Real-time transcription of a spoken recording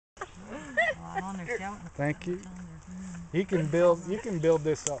on there. See, I wouldn't have put Thank that you. much on there. You can build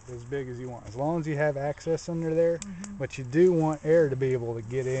this up as big as you want, as long as you have access under there. But you do want air to be able to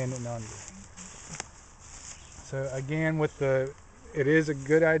get in and under. So again, it is a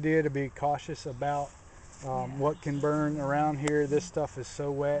good idea to be cautious about what can burn around here. This stuff is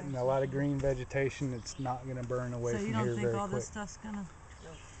so wet and a lot of green vegetation, it's not going to burn away from here very quick. So you don't think all this stuff's going to?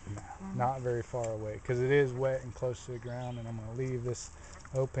 No, not very far away, because it is wet and close to the ground, and I'm going to leave this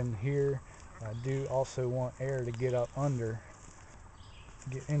open here. I do also want air to get up under,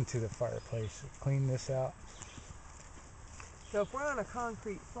 get into the fireplace. Clean this out. So if we're on a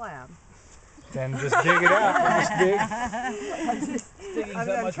concrete slab, then just dig it out. Just dig.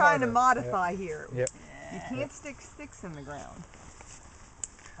 I'm trying to modify here. Yep. You can't stick sticks in the ground.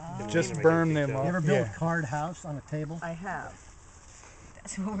 Just burn them up. You ever build a card house on a table? I have.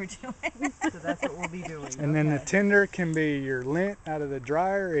 That's what we're doing. So that's what we'll be doing. And then the tinder can be your lint out of the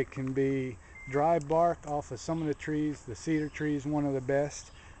dryer. It can be dry bark off of some of the trees. The cedar tree is one of the best.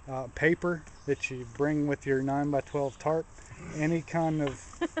 Paper that you bring with your 9x12 tarp. Any kind of...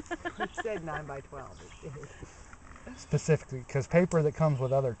 It said 9x12. Specifically, because paper that comes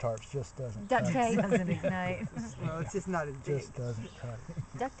with other tarps just doesn't Duct cut tape. Doesn't ignite. Well, it's just not as big. Just doesn't cut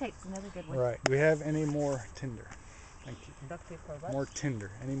it. Duct tape's another good one. Right. Do we have any more tinder? Thank you. Duct tape for what? More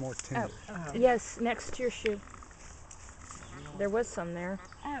tinder. Any more tinder? Oh, yes, next to your shoe. There was some there.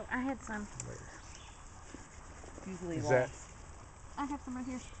 Oh, I had some. Usually Is long. that... I have some right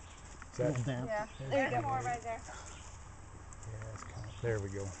here. Is that Yeah, there's more right there. yeah, that's kind of, there we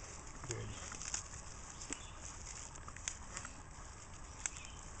go. Good.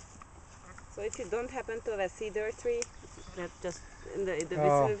 So if you don't happen to have a cedar tree, that just in the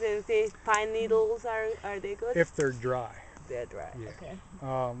vicinity, pine needles are they good? If they're dry. They're dry. Yeah.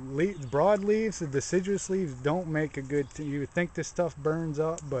 Okay. Broad leaves, the deciduous leaves don't make a good. You would think this stuff burns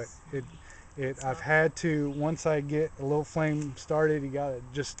up, but I've had to, once I get a little flame started, you gotta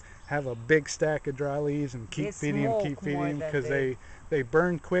just have a big stack of dry leaves and keep feeding them, because they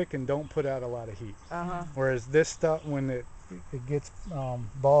burn quick and don't put out a lot of heat. Whereas this stuff, when it gets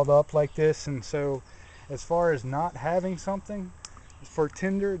balled up like this, and so as far as not having something for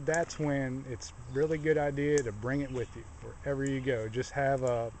tinder, that's when it's really good idea to bring it with you wherever you go. Just have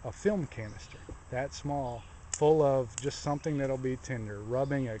a film canister that small, full of just something that'll be tinder.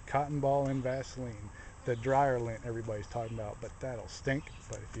 Rubbing a cotton ball in Vaseline, the dryer lint everybody's talking about, but that'll stink.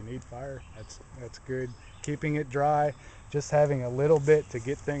 But if you need fire, that's good. Keeping it dry, just having a little bit to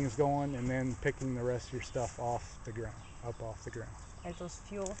get things going, and then picking the rest of your stuff off the ground, up off the ground. And those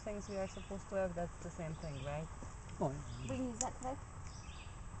fuel things we are supposed to have, that's the same thing, right? Oh, We can use that today.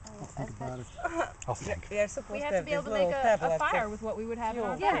 I'll think about it. I'll think. We are supposed We to have have to be able these to make little a tablets. fire with what we would have in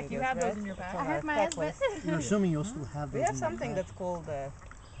our Fuel pack. You have those in your pack. I have my husband. You're assuming you'll still have those We have in your something pack. that's called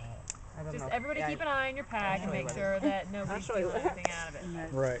I don't Just know. everybody Yeah, keep an eye on your pack and make sure that nobody's show you. stealing anything out of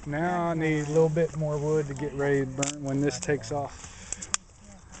it. Right, now I need a little bit more wood to get ready to burn when this takes off.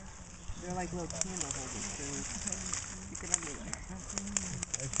 They're like little candle holders, so you can everywhere.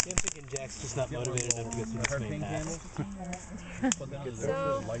 I'm thinking Jack's just not motivated enough to get through this main path.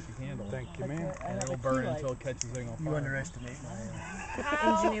 So, light the candle. Thank you, man. And it'll burn until it catches thing on You fire. underestimate my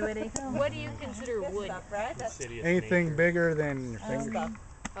how, ingenuity. What do you consider wood? Anything bigger than your finger.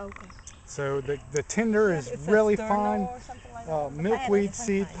 Okay. So the tinder is really fine. Milkweed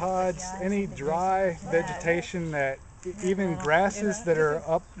seed pods, any dry vegetation that, even grasses that are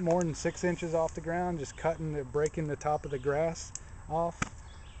up more than 6 inches off the ground, just breaking the top of the grass off.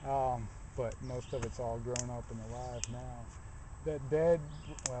 But most of it's all grown up and alive now. That dead,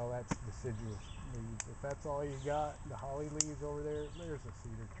 well, that's deciduous leaves. If that's all you got, the holly leaves over there, there's a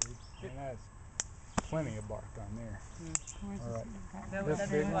cedar tree. And that's plenty of bark on there. All right. This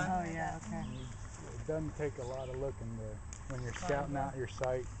big one. Oh, yeah, okay. It doesn't take a lot of looking when you're scouting out your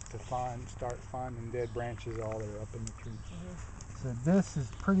site to start finding dead branches all that are up in the trees. So this is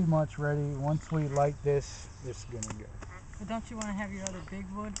pretty much ready. Once we light this, it's gonna go. But don't you want to have your other big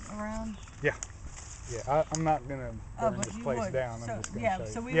wood around? Yeah, I'm not gonna burn but this you place would. down. So, I'm just gonna yeah, show you.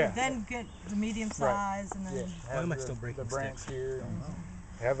 so we would then get the medium size and then... Yeah, Why am I still breaking the branch sticks? here.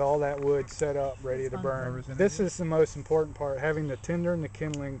 Have all that wood set up, ready to burn. This is the most important part, having the tinder and the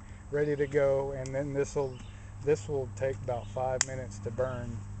kindling ready to go, and then this will take about 5 minutes to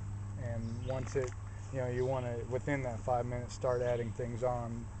burn. And once it, you want to, within that 5 minutes, start adding things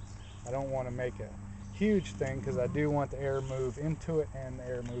on. I don't want to make a huge thing, because I do want the air move into it and the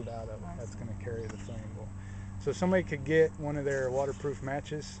air move out of it. That's going to carry the flame. So somebody could get one of their waterproof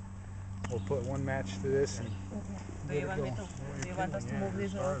matches. We'll put one match to this and Do you want us to move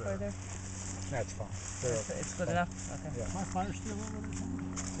these a little further? that's fine. It's good enough? Okay. My fire still over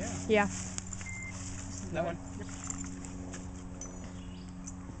there? Yeah. That one.